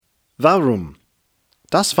Warum?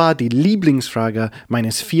 Das war die Lieblingsfrage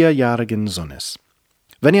meines 4-jährigen Sohnes.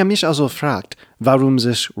 Wenn er mich also fragt, warum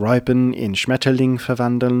sich Raupen in Schmetterling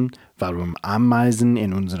verwandeln, warum Ameisen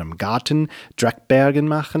in unserem Garten Dreckberge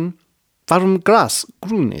machen, warum Gras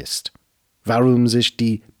grün ist, warum sich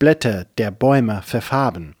die Blätter der Bäume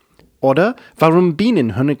verfärben oder warum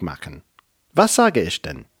Bienen Honig machen, was sage ich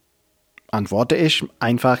denn? Antworte ich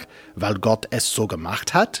einfach, weil Gott es so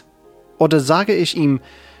gemacht hat? Oder sage ich ihm,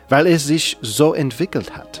 weil es sich so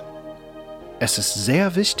entwickelt hat? Es ist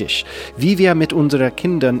sehr wichtig, wie wir mit unseren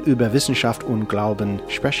Kindern über Wissenschaft und Glauben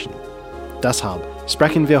sprechen. Deshalb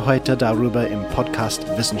sprechen wir heute darüber im Podcast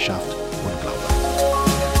Wissenschaft und Glaube.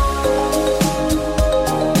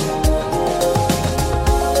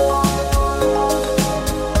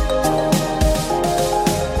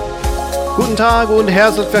 Guten Tag und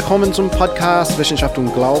herzlich willkommen zum Podcast Wissenschaft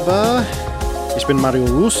und Glaube. Ich bin Mario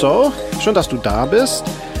Russo. Schön, dass du da bist.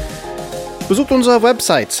 Besucht unsere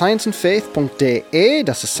Website scienceandfaith.de,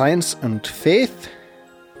 das ist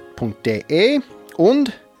scienceandfaith.de,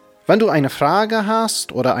 und wenn du eine Frage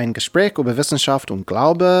hast oder ein Gespräch über Wissenschaft und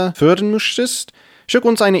Glaube führen möchtest, schick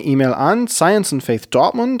uns eine E-Mail an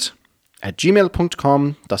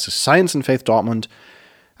scienceandfaithdortmund@gmail.com, das ist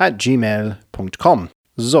scienceandfaithdortmund@gmail.com.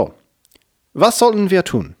 So, was sollten wir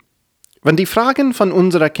tun? Wenn die Fragen von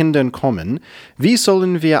unseren Kindern kommen, wie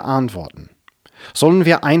sollen wir antworten? Sollen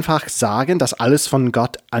wir einfach sagen, dass alles von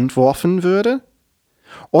Gott entworfen würde?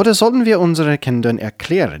 Oder sollen wir unseren Kindern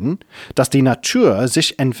erklären, dass die Natur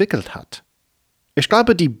sich entwickelt hat? Ich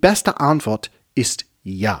glaube, die beste Antwort ist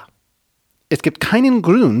ja. Es gibt keinen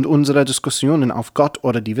Grund, unsere Diskussionen auf Gott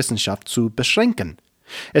oder die Wissenschaft zu beschränken.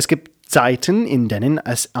 Es gibt Zeiten, in denen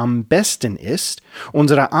es am besten ist,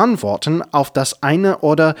 unsere Antworten auf das eine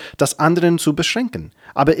oder das andere zu beschränken.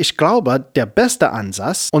 Aber ich glaube, der beste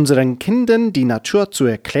Ansatz, unseren Kindern die Natur zu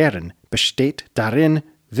erklären, besteht darin,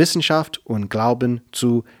 Wissenschaft und Glauben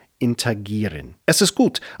zu integrieren. Es ist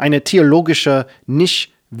gut, eine theologische,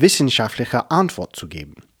 nicht wissenschaftliche Antwort zu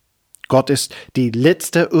geben. Gott ist die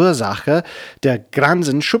letzte Ursache der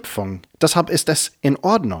ganzen Schöpfung. Deshalb ist es in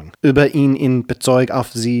Ordnung, über ihn in Bezug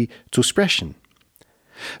auf sie zu sprechen.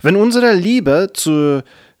 Wenn unsere Liebe zur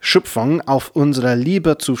Schöpfung auf unsere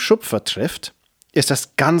Liebe zu Schöpfer trifft, ist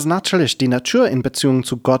es ganz natürlich, die Natur in Beziehung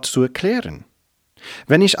zu Gott zu erklären.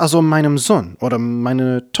 Wenn ich also meinem Sohn oder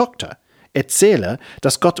meiner Tochter erzähle,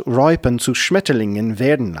 dass Gott Raupen zu Schmetterlingen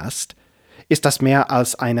werden lässt, ist das mehr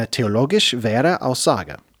als eine theologisch wahre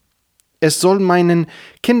Aussage. Es soll meinen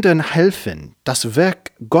Kindern helfen, das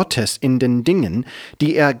Werk Gottes in den Dingen,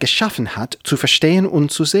 die er geschaffen hat, zu verstehen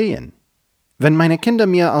und zu sehen. Wenn meine Kinder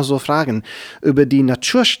mir also Fragen über die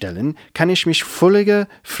Natur stellen, kann ich mich völlig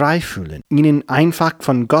frei fühlen, ihnen einfach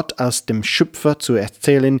von Gott als dem Schöpfer zu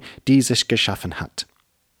erzählen, die sich geschaffen hat.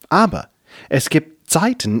 Aber es gibt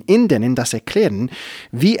Zeiten, in denen das Erklären,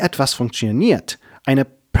 wie etwas funktioniert, eine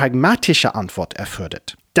pragmatische Antwort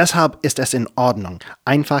erfordert. Deshalb ist es in Ordnung,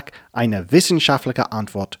 einfach eine wissenschaftliche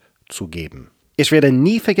Antwort zu geben. Ich werde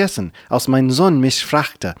nie vergessen, als mein Sohn mich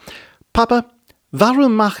fragte, Papa,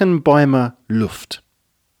 warum machen Bäume Luft?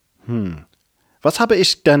 Was habe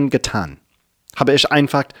ich denn getan? Habe ich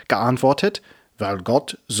einfach geantwortet, weil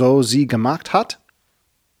Gott so sie gemacht hat?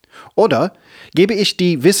 Oder gebe ich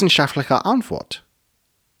die wissenschaftliche Antwort?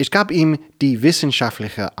 Ich gab ihm die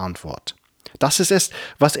wissenschaftliche Antwort. Das ist es,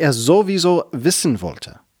 was er sowieso wissen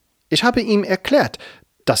wollte. Ich habe ihm erklärt,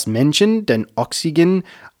 dass Menschen den Oxygen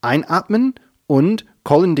einatmen und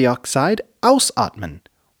Kohlendioxid ausatmen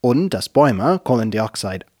und dass Bäume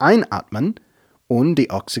Kohlendioxid einatmen und die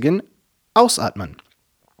Oxygen ausatmen.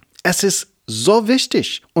 Es ist so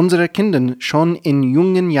wichtig, unseren Kindern schon in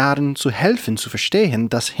jungen Jahren zu helfen, zu verstehen,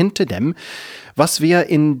 dass hinter dem, was wir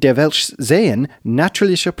in der Welt sehen,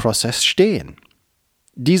 natürliche Prozesse stehen.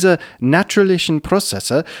 Diese natürlichen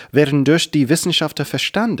Prozesse werden durch die Wissenschaftler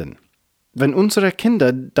verstanden. Wenn unsere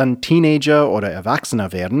Kinder dann Teenager oder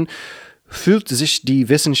Erwachsene werden, fühlt sich die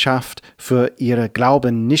Wissenschaft für ihre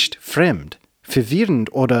Glauben nicht fremd,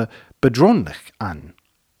 verwirrend oder bedrohlich an.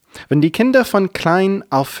 Wenn die Kinder von klein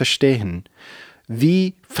auf verstehen,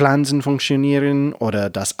 wie Pflanzen funktionieren oder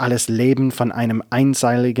dass alles Leben von einem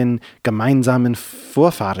einzelligen gemeinsamen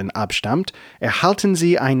Vorfahren abstammt, erhalten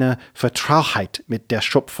sie eine Vertrautheit mit der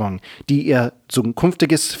Schöpfung, die ihr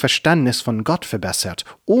zukünftiges Verständnis von Gott verbessert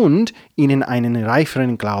und ihnen einen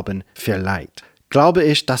reiferen Glauben verleiht. Glaube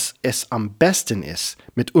ich, dass es am besten ist,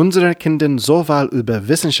 mit unseren Kindern sowohl über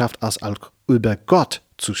Wissenschaft als auch über Gott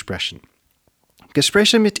zu sprechen.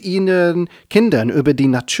 Gespräche mit ihren Kindern über die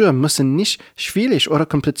Natur müssen nicht schwierig oder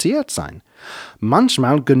kompliziert sein.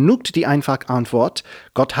 Manchmal genügt die einfache Antwort,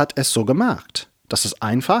 Gott hat es so gemacht. Das ist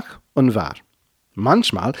einfach und wahr.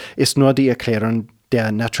 Manchmal ist nur die Erklärung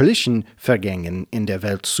der natürlichen Vergängen in der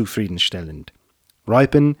Welt zufriedenstellend.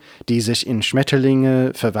 Raupen, die sich in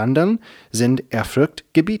Schmetterlinge verwandeln, sind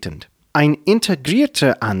ehrfurchtgebietend. Ein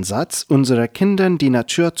integrierter Ansatz, unseren Kindern die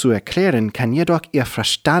Natur zu erklären, kann jedoch ihr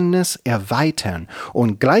Verständnis erweitern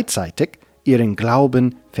und gleichzeitig ihren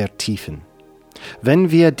Glauben vertiefen.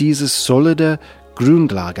 Wenn wir diese solide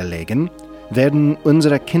Grundlage legen, werden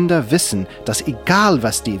unsere Kinder wissen, dass egal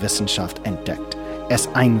was die Wissenschaft entdeckt, es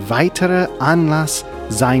ein weiterer Anlass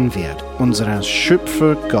sein wird, unseren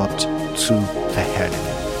Schöpfer Gott zu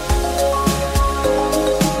verherrlichen.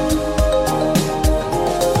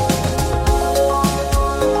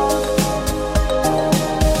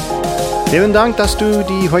 Vielen Dank, dass du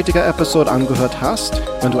die heutige Episode angehört hast.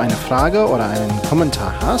 Wenn du eine Frage oder einen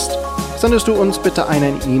Kommentar hast, sendest du uns bitte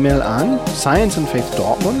eine E-Mail an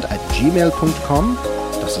scienceandfaithdortmund@gmail.com.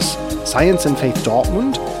 Das ist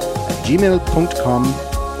scienceandfaithdortmund@gmail.com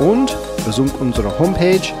und besuch unsere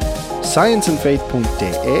Homepage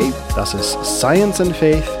scienceandfaith.de. Das ist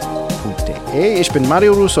scienceandfaith.de. Ich bin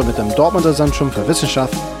Mario Russo mit dem Dortmunder Zentrum für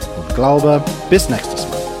Wissenschaft und Glaube. Bis nächstes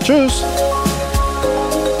Mal. Tschüss!